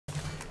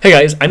Hey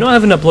guys, I know I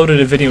haven't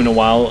uploaded a video in a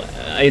while.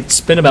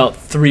 It's been about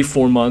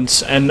 3-4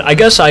 months, and I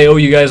guess I owe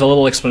you guys a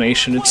little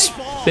explanation. It's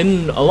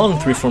been a long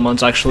 3-4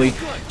 months actually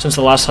since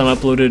the last time I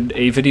uploaded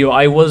a video.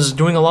 I was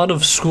doing a lot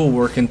of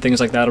schoolwork and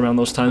things like that around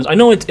those times. I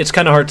know it's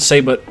kind of hard to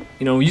say, but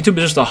you know, YouTube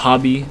is just a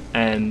hobby,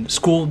 and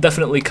school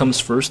definitely comes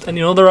first. And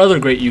you know, there are other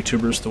great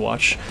YouTubers to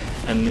watch,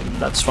 and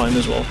that's fine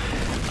as well.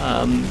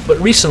 But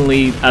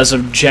recently, as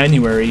of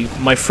January,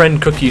 my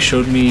friend Cookie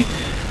showed me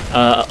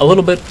a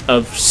little bit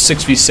of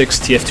 6v6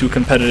 TF2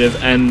 competitive,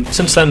 and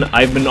since then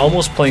I've been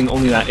almost playing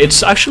only that.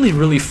 It's actually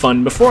really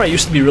fun. Before I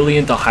used to be really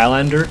into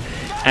Highlander,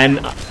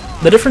 and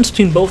the difference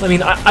between both, I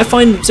mean, I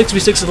find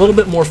 6v6 a little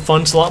bit more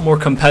fun, it's a lot more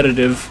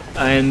competitive,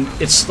 and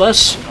it's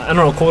less, I don't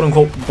know,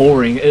 quote-unquote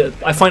boring.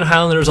 I find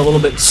Highlander is a little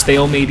bit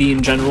stale-matey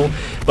in general,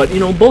 but you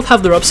know, both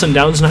have their ups and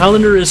downs, and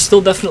Highlander is still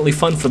definitely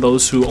fun for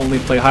those who only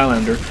play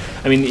Highlander.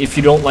 I mean, if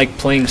you don't like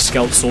playing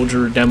Scout,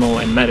 Soldier, Demo,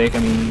 and Medic, I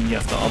mean, you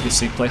have to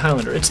obviously play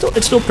Highlander. It's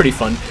still pretty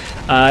fun.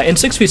 In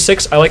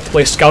 6v6, I like to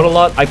play Scout a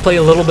lot. I play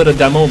a little bit of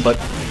Demo, but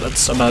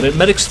that's about it.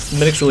 Medic's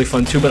really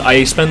fun too, but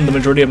I spend the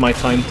majority of my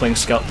time playing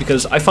Scout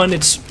because I find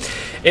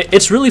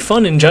it's really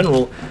fun in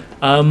general.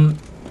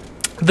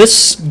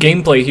 This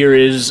gameplay here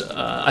is,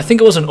 I think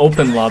it was an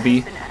open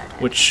lobby,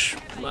 which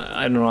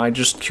I don't know, I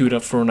just queued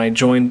up for when I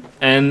joined,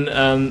 and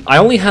I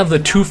only have the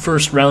 2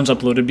 first rounds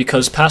uploaded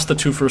because past the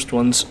 2 first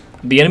ones,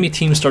 the enemy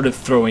team started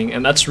throwing,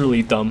 and that's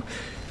really dumb.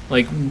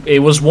 Like, it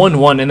was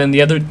 1-1, and then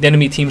the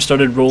enemy team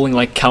started rolling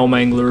like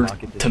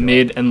Cowmangler to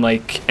mid and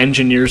like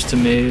Engineers to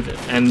mid,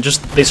 and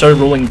just they started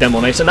rolling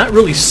Demo Knights, and that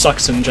really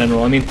sucks in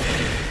general. I mean,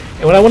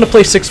 when I want to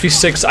play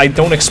 6v6, I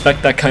don't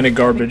expect that kind of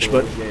garbage,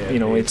 but you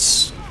know,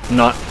 it's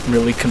not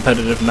really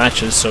competitive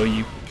matches, so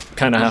you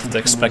kind of have to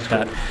expect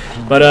that.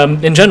 But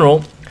in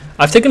general,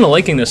 I've taken a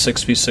liking to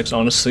 6v6,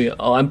 honestly.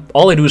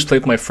 All I do is play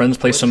with my friends,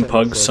 play some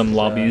pugs, some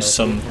lobbies,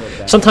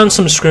 sometimes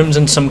some scrims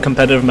and some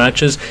competitive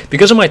matches.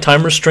 Because of my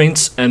time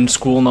restraints and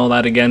school and all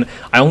that, again,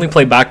 I only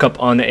play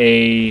backup on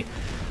a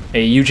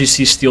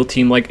UGC Steel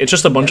team. Like, it's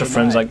just a bunch of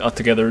friends that got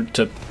together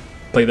to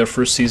play their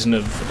first season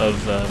of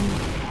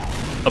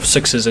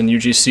 6s in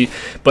UGC.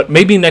 But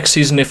maybe next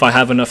season, if I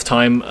have enough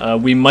time,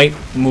 we might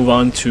move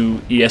on to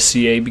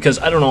ESCA, because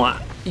I don't know,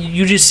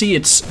 UGC,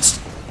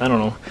 it's I don't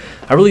know.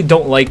 I really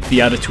don't like the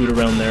attitude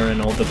around there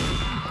and all the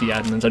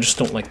admins. I just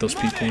don't like those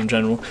people in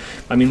general.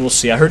 I mean, we'll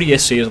see. I heard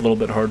ESCA is a little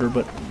bit harder,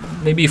 but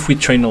maybe if we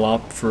train a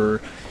lot for,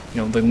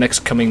 you know, the next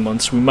coming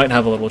months, we might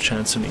have a little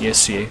chance in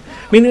ESCA.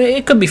 I mean,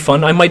 it could be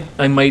fun. I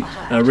might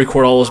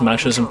record all those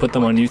matches and put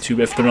them on YouTube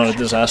if they're not a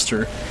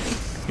disaster.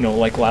 You know,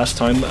 like last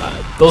time,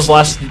 those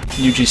last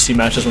UGC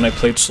matches when I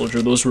played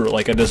Soldier, those were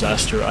like a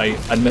disaster. I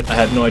admit I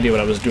had no idea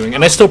what I was doing,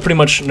 and I still pretty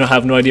much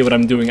have no idea what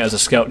I'm doing as a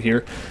scout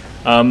here.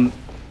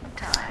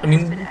 I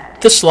mean,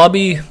 this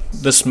lobby,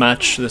 this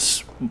match,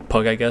 this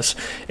pug, I guess,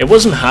 it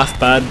wasn't half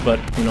bad, but,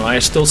 you know, I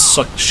still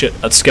sucked shit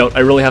at Scout. I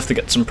really have to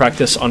get some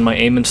practice on my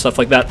aim and stuff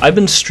like that. I've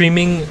been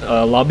streaming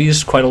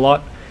lobbies quite a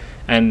lot,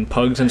 and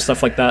pugs and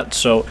stuff like that,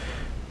 so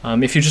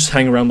if you just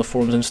hang around the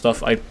forums and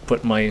stuff, I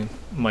put my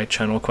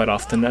channel quite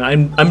often,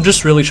 and I'm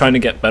just really trying to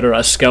get better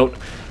as Scout.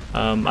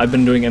 I've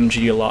been doing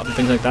MG a lot and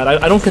things like that.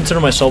 I don't consider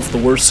myself the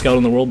worst Scout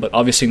in the world, but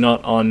obviously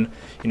not on,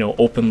 you know,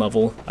 open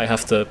level. I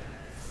have to,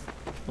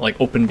 like,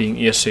 open being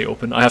ESA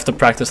open, I have to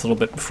practice a little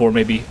bit before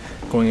maybe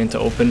going into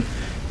open,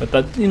 but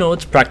that, you know,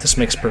 it's practice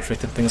makes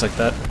perfect and things like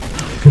that.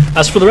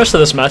 As for the rest of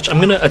this match, I'm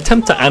going to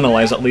attempt to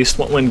analyze at least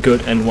what went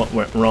good and what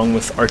went wrong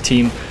with our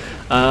team.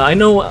 I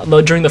know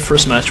during the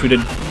first match we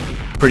did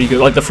pretty good,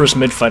 like the first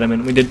mid-fight, I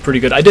mean, we did pretty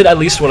good. I did at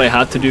least what I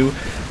had to do.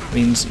 It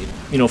means,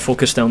 you know,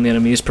 focus down the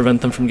enemies,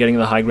 prevent them from getting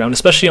the high ground,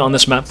 especially on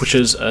this map, which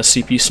is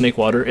CP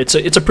Snakewater.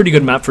 It's a pretty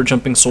good map for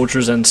jumping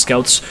soldiers and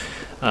scouts,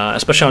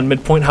 especially on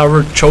midpoint.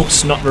 However,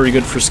 choke's not very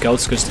good for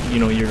scouts because, you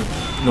know, you're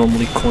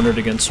normally cornered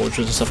against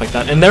soldiers and stuff like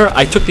that. And there,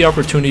 I took the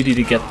opportunity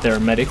to get their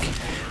medic,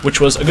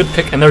 which was a good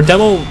pick. And their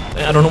demo,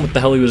 I don't know what the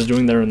hell he was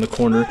doing there in the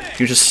corner.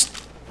 He was just,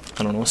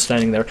 I don't know,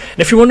 standing there. And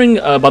if you're wondering,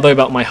 by the way,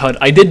 about my HUD,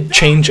 I did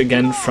change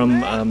again from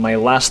my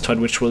last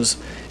HUD, which was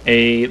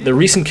the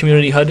recent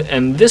community HUD,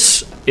 and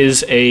this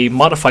is a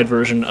modified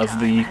version of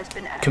the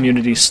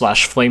community /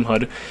 flame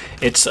HUD.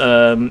 It's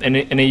and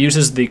it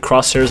uses the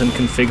crosshairs and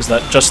configs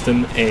that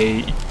Justin,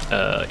 a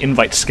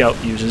invite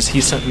scout, uses. He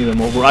sent me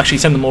them over. Actually,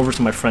 he sent them over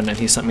to my friend, and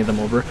he sent me them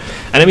over.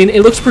 And I mean,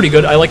 it looks pretty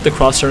good. I like the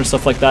crosshair and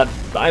stuff like that.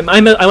 I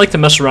like to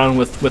mess around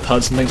with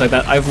HUDs and things like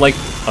that. I've liked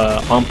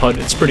Omp HUD.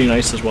 It's pretty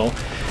nice as well.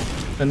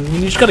 And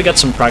you just gotta get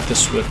some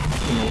practice with,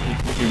 you know,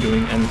 what you're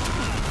doing, and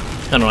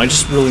I don't know, I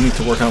just really need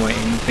to work on my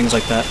aim and things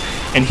like that.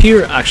 And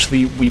here,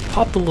 actually, we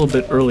popped a little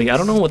bit early. I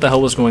don't know what the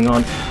hell was going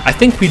on. I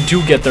think we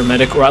do get their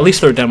medic, or at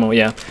least their demo,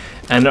 yeah.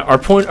 And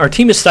our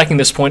team is stacking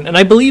this point, and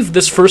I believe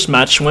this first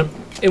match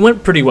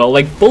went pretty well.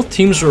 Like, both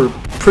teams were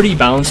pretty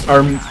balanced.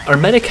 Our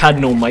medic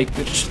had no mic,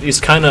 which is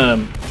kind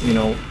of, you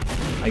know,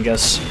 I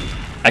guess,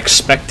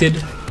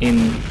 expected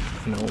in,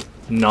 you know,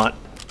 not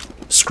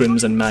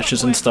scrims and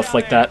matches and stuff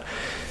like that.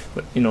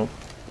 But, you know,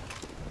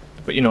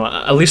 But, you know,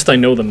 at least I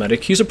know the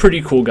medic. He's a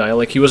pretty cool guy.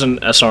 Like, he was an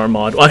SR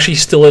mod. Well, actually, he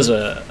still is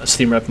a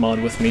Steam Rep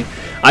mod with me.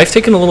 I've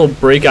taken a little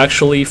break,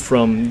 actually,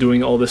 from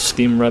doing all this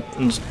Steam Rep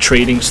and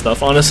trading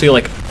stuff. Honestly,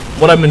 like,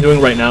 what I've been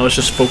doing right now is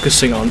just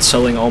focusing on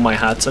selling all my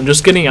hats. I'm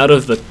just getting out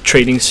of the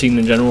trading scene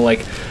in general.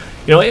 Like,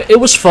 you know, it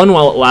was fun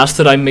while it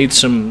lasted. I made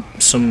some,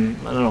 I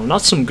don't know,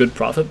 not some good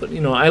profit, but,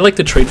 you know, I like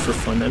to trade for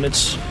fun.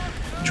 And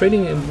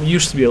trading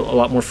used to be a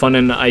lot more fun,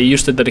 and I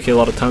used to dedicate a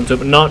lot of time to it,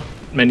 but not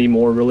many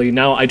more really.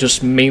 Now I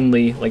just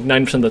mainly, like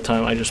 9% of the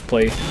time, I just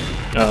play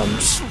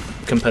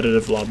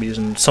competitive lobbies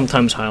and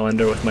sometimes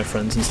Highlander with my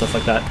friends and stuff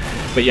like that.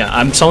 But yeah,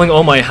 I'm selling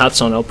all my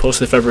hats on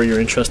Outpost if ever you're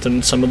interested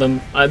in some of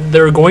them.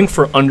 They're going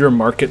for under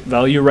market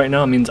value right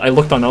now. I mean, I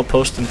looked on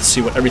Outpost and to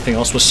see what everything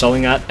else was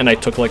selling at, and I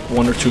took like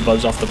 1 or 2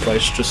 bucks off the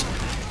price, just,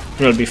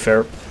 you know, to be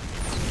fair.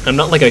 I'm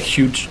not like a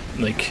huge,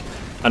 like,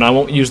 and I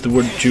won't use the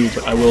word Jew,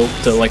 but I will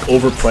to like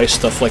overprice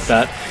stuff like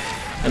that.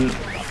 And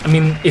I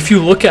mean, if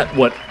you look at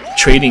what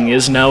trading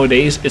is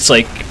nowadays, it's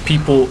like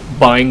people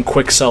buying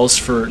quick sells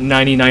for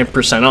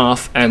 99%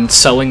 off and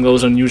selling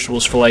those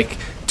unusuals for like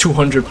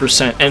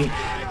 200%, and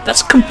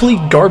that's complete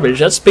garbage.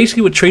 That's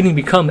basically what trading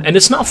become, and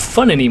it's not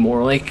fun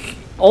anymore. Like,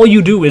 all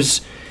you do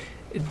is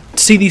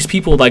see these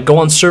people that go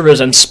on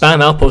servers and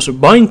spam Outposts of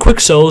buying quick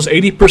sells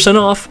 80%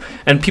 off,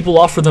 and people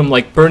offer them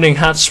like burning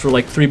hats for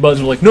like 3 bucks,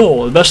 and they're like,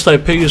 no, the best I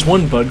pay is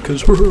 1 bud,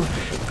 because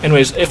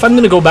anyways, if I'm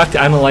gonna go back to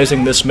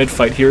analyzing this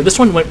mid-fight here, this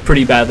one went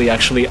pretty badly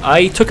actually.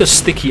 I took a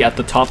sticky at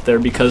the top there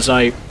because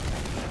I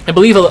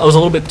believe I was a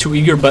little bit too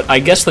eager, but I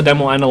guess the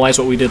demo analyzed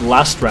what we did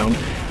last round,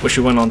 which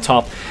we went on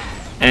top.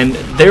 And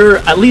they're,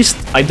 at least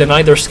I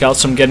denied their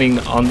scouts from getting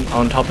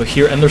on top of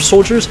here, and their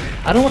soldiers,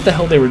 I don't know what the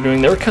hell they were doing.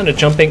 They were kind of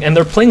jumping, and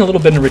they're playing a little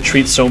bit in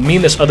retreat, so me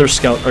and this other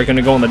scout are going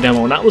to go on the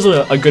demo, and that was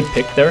a good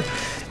pick there.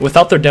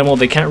 Without their demo,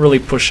 they can't really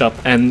push up,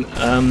 and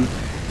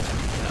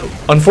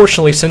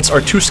unfortunately, since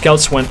our 2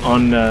 scouts went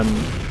on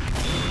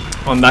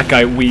that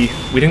guy, we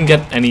didn't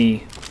get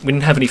any, we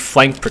didn't have any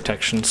flank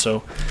protection,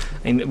 so,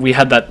 and we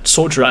had that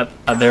soldier out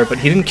there, but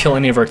he didn't kill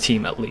any of our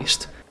team, at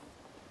least.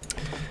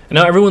 And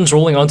now everyone's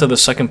rolling onto the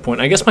second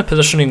point. I guess my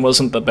positioning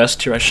wasn't the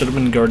best here. I should have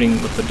been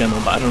guarding with the demo,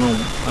 but I don't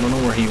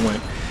know where he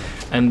went.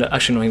 And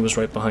actually, no, he was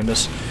right behind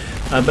us.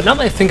 But now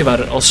that I think about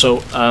it, also,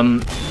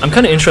 I'm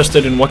kind of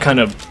interested in what kind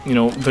of, you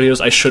know,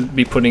 videos I should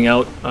be putting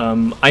out.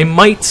 I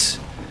might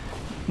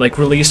like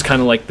release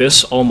kind of like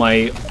this, all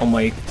my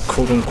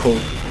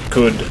quote-unquote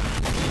good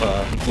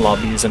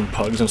lobbies and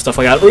pugs and stuff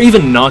like that, or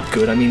even not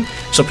good. I mean,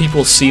 so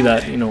people see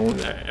that, you know,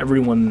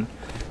 everyone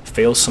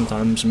fails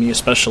sometimes, me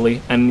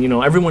especially, and you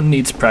know, everyone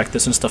needs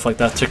practice and stuff like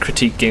that to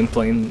critique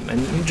gameplay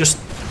and just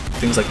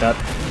things like that.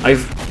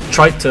 I've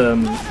tried to,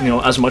 you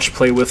know, as much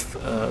play with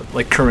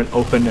like current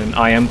open and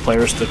IM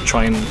players to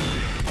try and,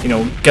 you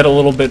know, get a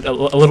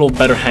little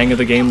better hang of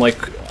the game.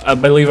 Like, I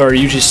believe our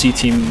UGC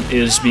team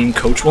is being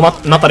coached. Well,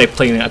 not that I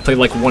played it. I played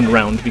like 1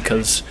 round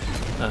because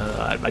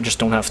I just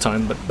don't have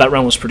time. But that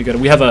round was pretty good.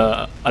 We have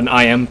an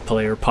IM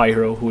player,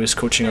 Pyro, who is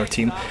coaching our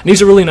team, and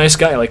he's a really nice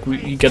guy. Like,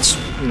 he gets,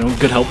 you know,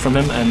 good help from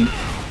him, and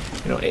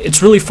you know,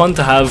 it's really fun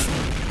to have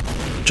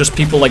just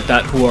people like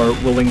that who are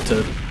willing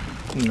to,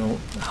 you know,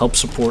 help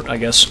support, I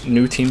guess,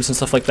 new teams and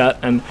stuff like that.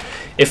 And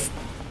if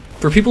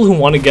for people who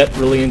want to get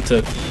really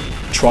into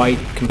try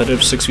competitive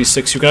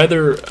 6v6, you can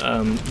either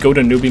go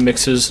to newbie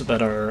mixes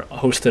that are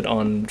hosted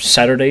on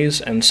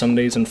Saturdays and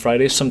Sundays and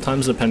Fridays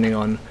sometimes, depending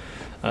on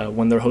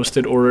when they're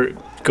hosted, or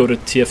go to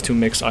TF2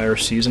 Mix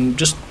IRCs and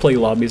just play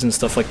lobbies and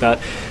stuff like that.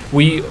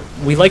 We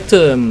like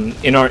to,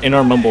 in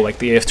our mumble, like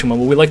the AF2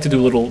 mumble, we like to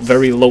do little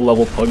very low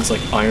level pugs,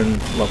 like iron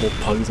level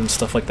pugs and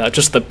stuff like that,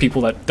 just the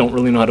people that don't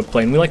really know how to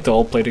play, and we like to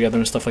all play together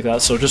and stuff like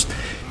that. So just,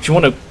 if you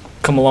want to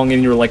come along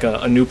and you're like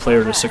a new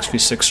player to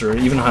 6v6 or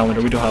even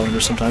Highlander, we do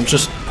Highlander sometimes,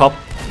 just pop,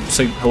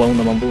 say hello in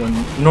the mumble,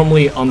 and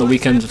normally on the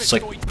weekends it's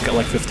like, got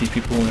like 50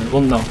 people in there,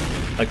 well no,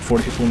 like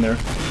 40 people in there,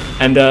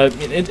 and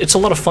it's a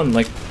lot of fun.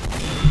 Like,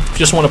 if you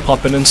just want to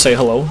pop in and say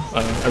hello,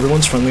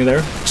 everyone's friendly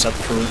there, except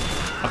for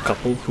a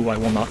couple who I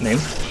will not name.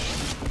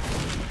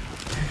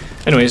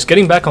 Anyways,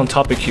 getting back on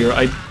topic here,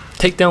 I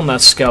take down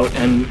that scout,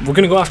 and we're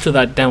going to go after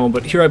that demo,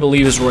 but here I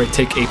believe is where I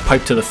take a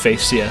pipe to the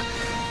face, yeah.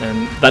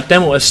 And that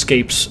demo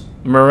escapes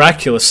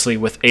miraculously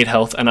with 8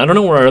 health, and I don't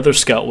know where our other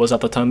scout was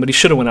at the time, but he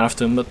should have went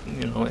after him, but,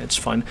 you know, it's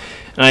fine.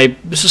 And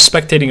this is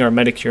spectating our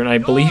medic here, and I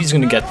believe he's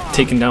going to get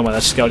taken down by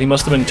that scout. He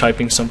must have been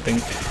typing something.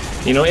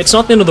 You know, it's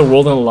not the end of the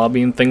world in the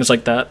lobby and things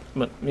like that,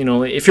 but, you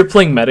know, if you're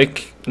playing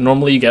medic,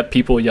 normally you get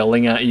people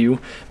yelling at you,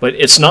 but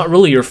it's not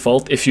really your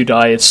fault if you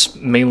die, it's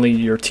mainly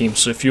your team.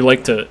 So if you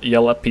like to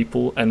yell at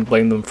people and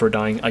blame them for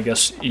dying, I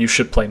guess you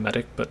should play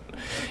medic. But,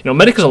 you know,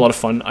 medic is a lot of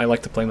fun. I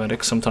like to play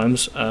medic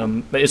sometimes.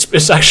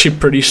 It's actually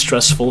pretty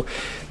stressful,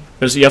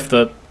 because you have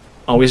to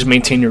always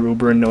maintain your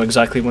Uber and know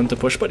exactly when to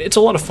push, but it's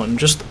a lot of fun.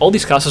 Just, all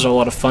these classes are a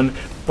lot of fun.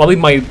 Probably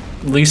my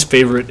least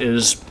favorite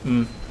is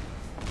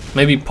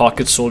maybe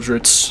Pocket Soldier.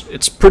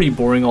 It's pretty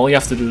boring. All you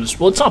have to do is,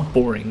 well, it's not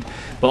boring,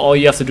 but all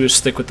you have to do is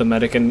stick with the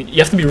medic, and you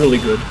have to be really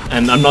good.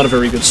 And I'm not a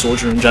very good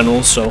soldier in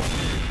general, so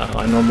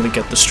I normally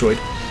get destroyed.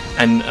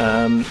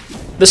 And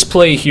this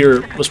play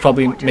here was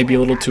probably maybe a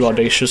little too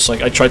audacious.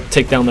 Like, I tried to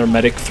take down their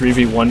medic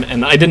 3v1,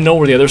 and I didn't know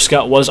where the other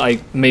scout was.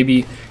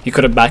 Maybe he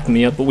could have backed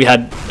me up, but we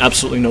had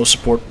absolutely no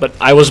support. But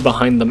I was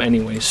behind them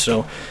anyway,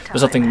 so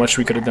there's nothing much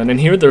we could have done. And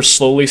here they're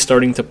slowly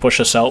starting to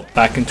push us out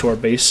back into our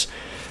base.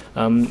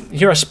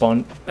 Here I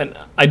spawn, and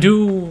I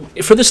do,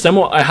 for this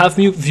demo, I have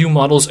view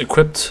models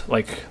equipped,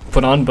 like,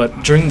 put on,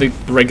 but during the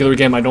regular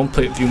game I don't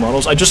play view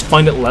models. I just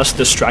find it less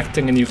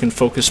distracting, and you can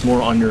focus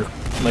more on your,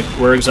 like,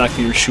 where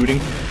exactly you're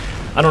shooting.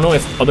 I don't know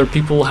if other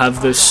people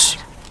have this,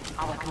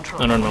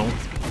 I don't know,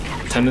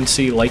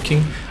 tendency,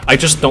 liking. I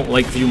just don't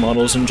like view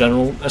models in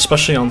general,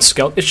 especially on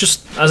Scout. It's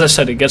just, as I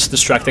said, it gets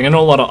distracting. I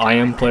know a lot of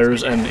IM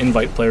players and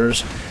Invite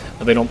players,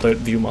 they don't play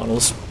view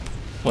models.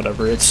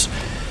 Whatever, it's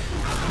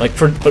like,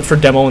 but for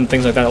demo and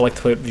things like that, I like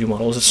to play view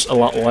models. It's a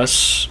lot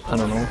less, I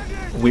don't know,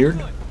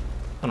 weird?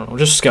 I don't know,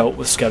 just Scout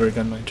with scatter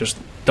gun. I just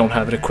don't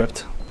have it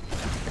equipped.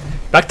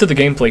 Back to the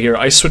gameplay here.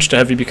 I switched to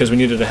heavy because we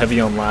needed a heavy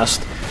on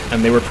last,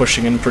 and they were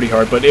pushing in pretty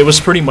hard, but it was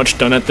pretty much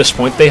done at this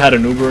point. They had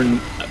an Uber, and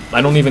I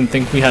don't even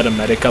think we had a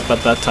medic up at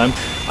that time.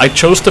 I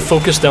chose to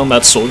focus down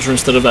that soldier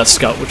instead of that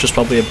scout, which is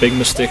probably a big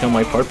mistake on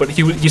my part, but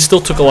he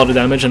still took a lot of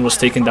damage and was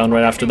taken down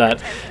right after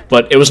that.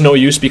 But it was no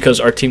use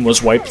because our team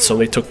was wiped, so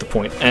they took the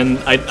point. And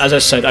as I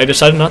said, I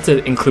decided not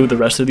to include the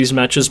rest of these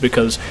matches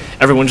because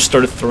everyone just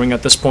started throwing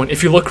at this point.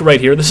 If you look right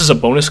here, this is a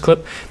bonus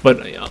clip,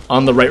 but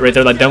on the right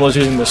there, that demo is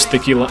using the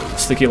sticky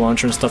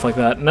launcher and stuff like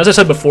that. And as I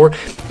said before,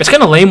 it's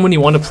kind of lame when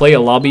you want to play a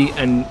lobby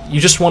and you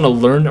just want to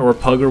learn, or a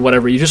pug or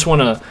whatever, you just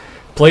want to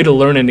play to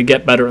learn and to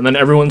get better, and then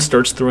everyone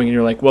starts throwing and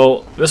you're like,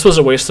 well, this was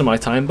a waste of my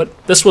time,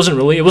 but this wasn't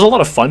really. It was a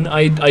lot of fun.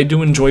 I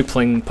do enjoy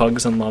playing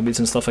pugs and lobbies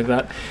and stuff like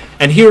that.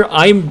 And here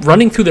I'm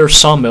running through their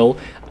sawmill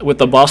with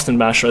the Boston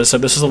Basher. As I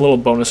said, this is a little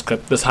bonus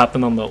clip. This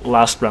happened on the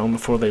last round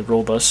before they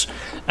rolled us,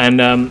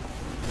 and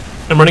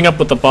I'm running up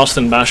with the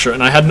Boston Basher,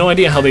 and I had no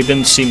idea how they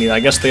didn't see me. I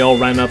guess they all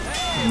ran up,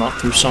 not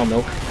through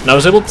Sawmill, and I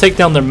was able to take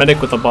down their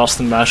medic with the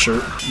Boston Basher,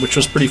 which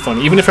was pretty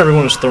funny. Even if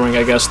everyone was throwing,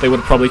 I guess they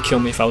would probably kill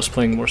me if I was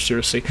playing more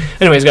seriously.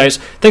 Anyways, guys,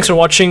 thanks for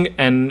watching,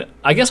 and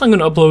I guess I'm going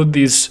to upload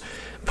these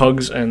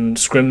pugs and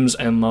scrims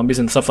and lobbies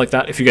and stuff like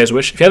that if you guys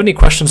wish. If you have any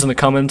questions in the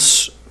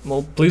comments,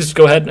 well, please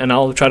go ahead, and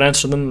I'll try to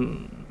answer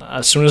them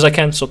as soon as I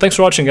can. So thanks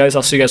for watching, guys.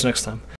 I'll see you guys next time.